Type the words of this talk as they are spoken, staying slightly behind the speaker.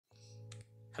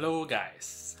Hello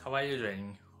guys, how are you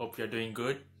doing? Hope you're doing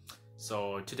good.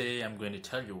 So today I'm going to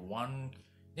tell you one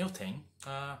new thing.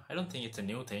 I don't think it's a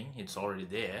new thing, it's already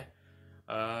there,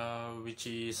 which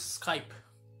is Skype.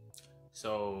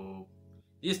 So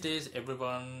these days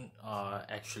everyone are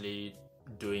actually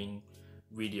doing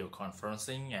video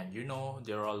conferencing, and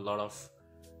there are a lot of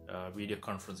video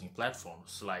conferencing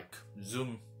platforms like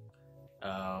Zoom,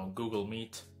 Google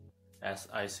Meet, as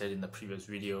I said in the previous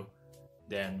video.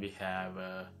 Then we have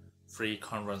a free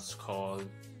conference call.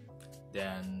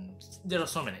 Then there are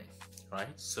so many, right?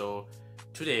 So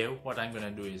today what I'm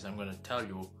gonna do is I'm gonna tell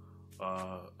you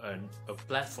a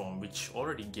platform which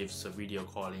already gives a video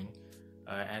calling,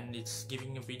 and it's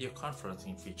giving a video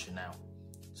conferencing feature now.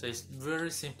 So it's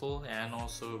very simple and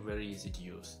also very easy to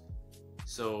use.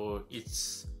 So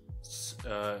it's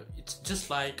just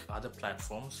like other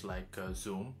platforms like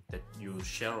Zoom, that you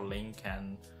share a link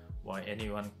and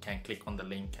anyone can click on the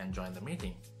link and join the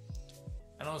meeting.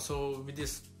 And also with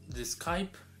this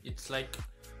Skype, it's like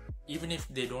even if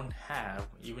the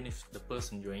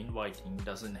person you're inviting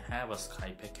doesn't have a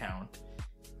Skype account,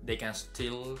 they can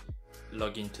still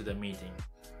log into the meeting.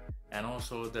 And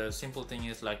also the simple thing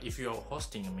is, like, if you're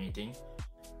hosting a meeting,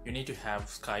 you need to have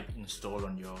Skype installed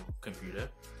on your computer.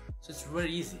 So it's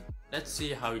very easy. Let's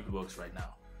see how it works right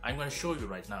now. I'm going to show you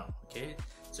right now, okay?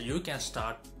 So you can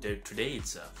start today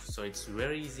itself. So it's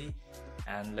very easy,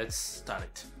 and let's start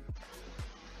it.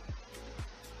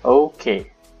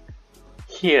 Okay,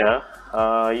 here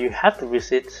you have to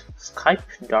visit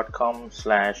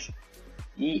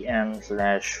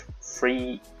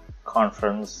skype.com/en/free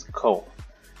conference call.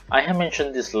 I have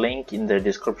mentioned this link in the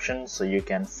description, so you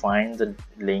can find the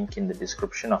link in the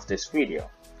description of this video.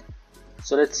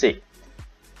 So let's see.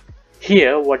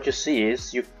 Here what you see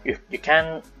is you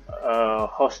can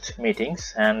host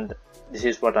meetings, and this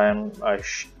is what I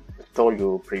told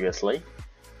you previously.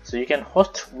 So you can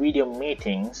host video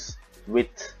meetings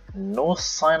with no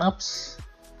signups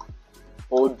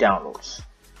or downloads,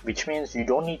 which means you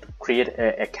don't need to create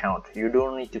an account, you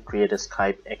don't need to create a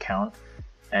Skype account,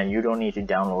 and you don't need to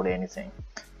download anything.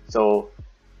 So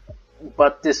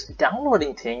but this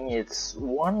downloading thing, it's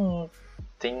one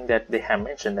thing that they have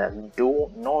mentioned, that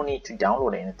no need to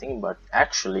download anything, but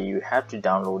actually you have to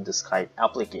download the Skype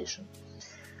application.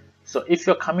 So if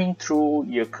you're coming through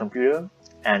your computer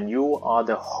and you are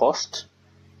the host,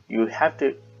 you have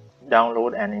to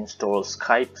download and install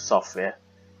Skype software,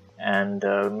 and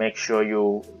make sure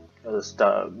you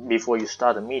before you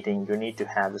start a meeting, you need to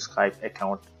have the Skype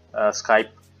account, Skype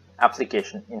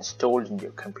application installed in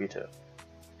your computer.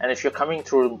 And if you're coming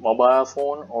through a mobile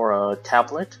phone or a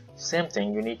tablet, same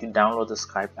thing, you need to download the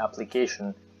Skype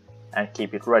application and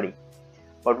keep it ready.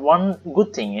 But one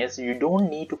good thing is you don't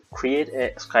need to create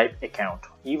a Skype account.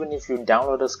 Even if you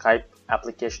download a Skype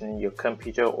application in your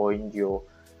computer or in your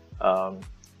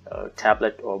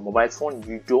tablet or mobile phone,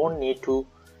 you don't need to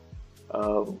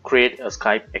create a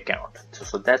Skype account.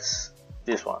 So that's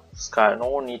this one.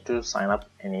 No need to sign up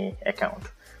any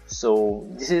account. So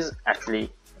this is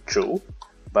actually true,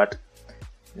 but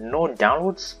no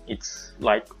downloads, it's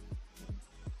like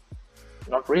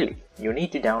not really. You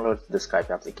need to download the Skype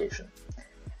application.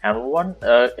 And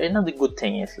another good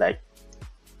thing is, like,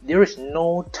 there is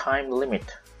no time limit,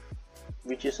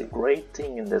 which is a great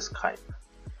thing in the Skype.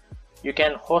 You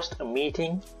can host a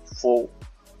meeting for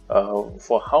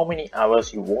how many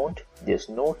hours you want. There's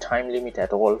no time limit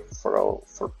at all for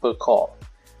per call.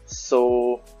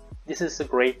 So this is a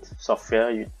great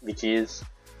software which is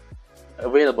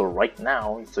available right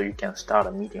now, so you can start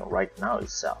a meeting right now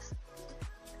itself.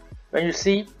 When you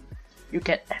see, you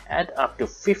can add up to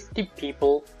 50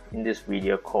 people in this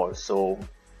video call, so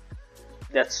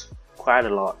that's quite a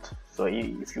lot. So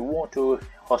if you want to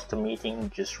host a meeting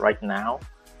just right now,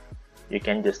 you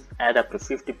can just add up to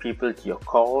 50 people to your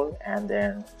call and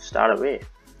then start away.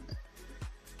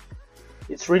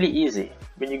 It's really easy.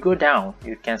 When you go down,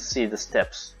 you can see the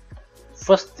steps.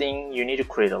 First thing, you need to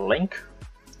create a link.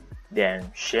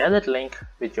 Then share that link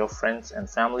with your friends and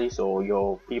families, or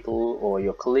your people or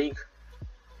your colleague,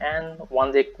 and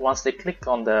once they click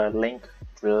on the link,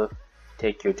 it will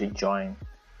take you to join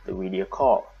the video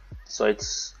call. So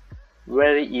it's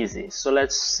very easy. So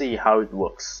let's see how it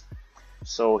works.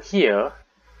 So here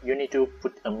you need to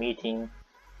put a meeting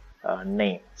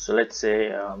name. So let's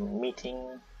say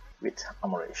meeting with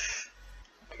Amarish.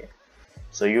 Okay.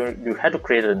 So you have to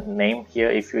create a name here.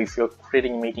 If you're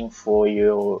creating a meeting for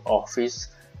your office,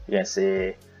 you can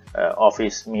say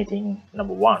office meeting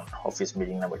number 1, office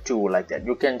meeting number 2, like that.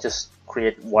 You can just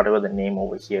create whatever the name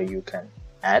over here you can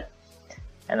add,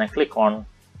 and then click on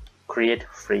create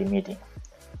free meeting.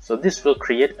 So this will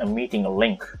create a meeting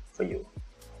link for you.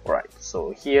 Right,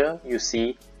 so here you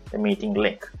see the meeting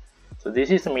link. So this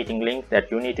is the meeting link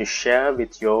that you need to share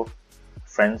with your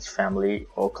friends, family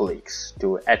or colleagues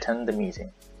to attend the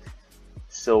meeting.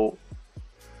 So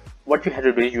what you have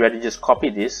to do is you have to just copy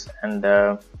this, and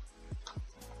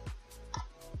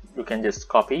you can just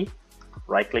copy,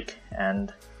 right click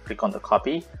and click on the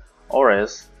copy, or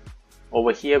else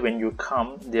over here when you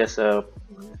come, there's a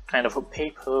kind of a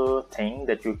paper thing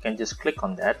that you can just click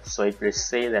on that, so it will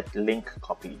say that link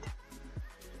copied.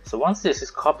 So once this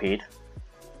is copied,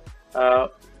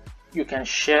 you can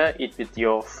share it with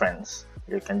your friends.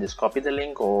 You can just copy the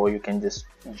link, or you can just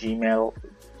Gmail,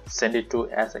 send it to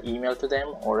as an email to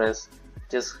them, or else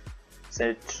just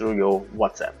send it through your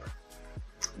WhatsApp,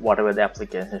 whatever the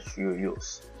applications you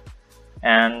use.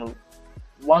 And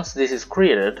once this is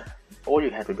created, all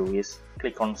you have to do is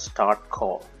click on start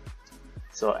call.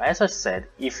 So as I said,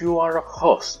 if you are a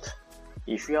host,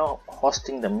 if you are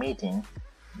hosting the meeting,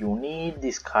 you need the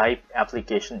Skype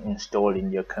application installed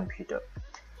in your computer.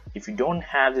 If you don't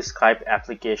have the Skype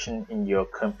application in your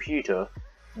computer,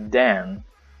 then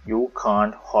you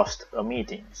can't host a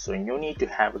meeting. So you need to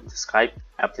have the Skype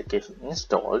application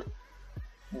installed.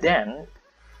 Then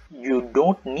you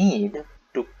don't need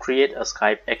to create a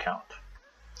Skype account.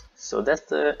 So that's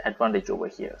the advantage over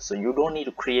here. So you don't need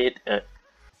to create a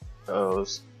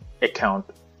account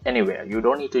anywhere. You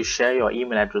don't need to share your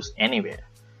email address anywhere,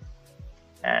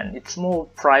 and it's more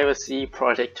privacy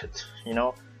protected. You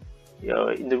know,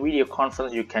 in the video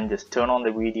conference you can just turn on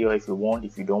the video if you want.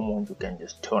 If you don't want, you can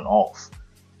just turn off,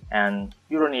 and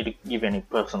you don't need to give any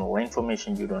personal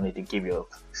information. You don't need to give your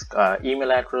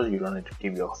email address. You don't need to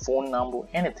give your phone number,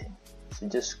 anything. So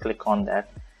just click on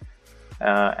that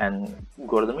and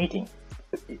go to the meeting.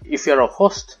 If you're a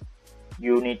host,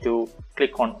 you need to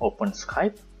click on open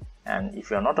Skype, and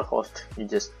if you're not a host, you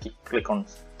just click on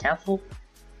cancel,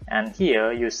 and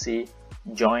here you see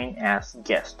join as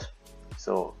guest.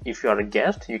 So if you are a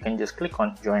guest, you can just click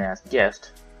on join as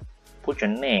guest, put your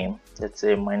name. Let's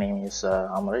say my name is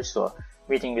Amarish, so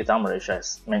meeting with Amarish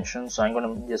as mentioned, so I'm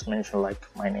gonna just mention like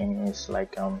my name is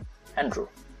like Andrew,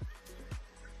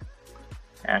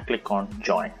 and click on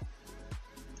join.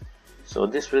 So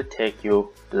this will take you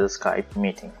to the Skype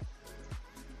meeting.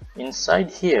 Inside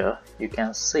here you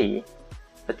can see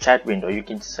the chat window. You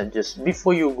can just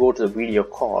before you go to the video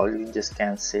call, you just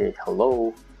can say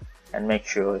hello and make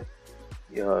sure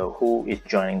who is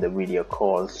joining the video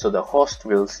call, so the host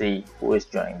will see who is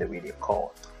joining the video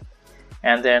call.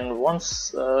 And then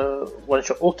once you're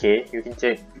okay, you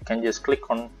can just click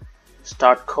on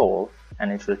start call,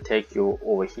 and it will take you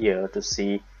over here to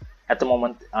see. At the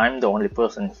moment I'm the only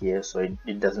person here, so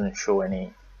it doesn't show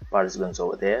any participants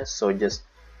over there. So just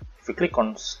if you click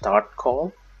on start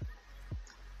call,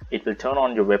 it will turn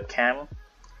on your webcam.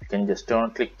 You can just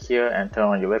click here and turn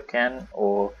on your webcam,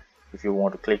 or if you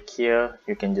want to click here,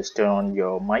 you can just turn on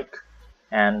your mic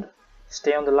and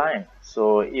stay on the line.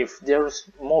 So if there's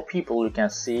more people, you can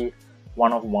see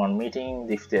one-on-one meeting.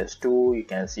 If there's two, you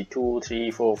can see 2,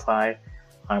 3, 4, 5.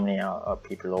 How many are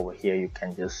people over here? You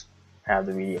can just have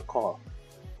the video call.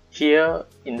 Here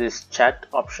in this chat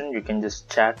option, you can just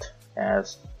chat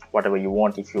as whatever you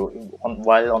want. If you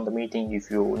while on the meeting, if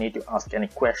you need to ask any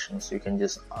questions, you can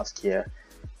just ask here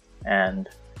and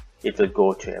it will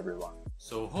go to everyone.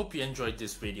 So hope you enjoyed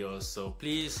this video. So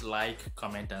please like,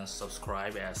 comment and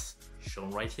subscribe as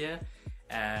shown right here.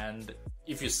 And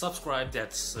if you subscribe,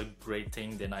 that's a great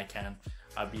thing. Then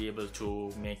I'll be able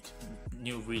to make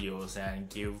new videos and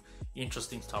give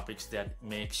interesting topics that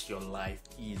makes your life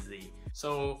easy.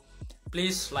 So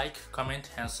please like, comment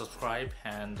and subscribe,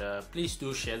 and please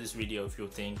do share this video if you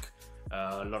think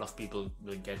a lot of people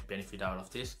will get benefit out of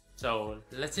this. So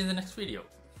let's see in the next video.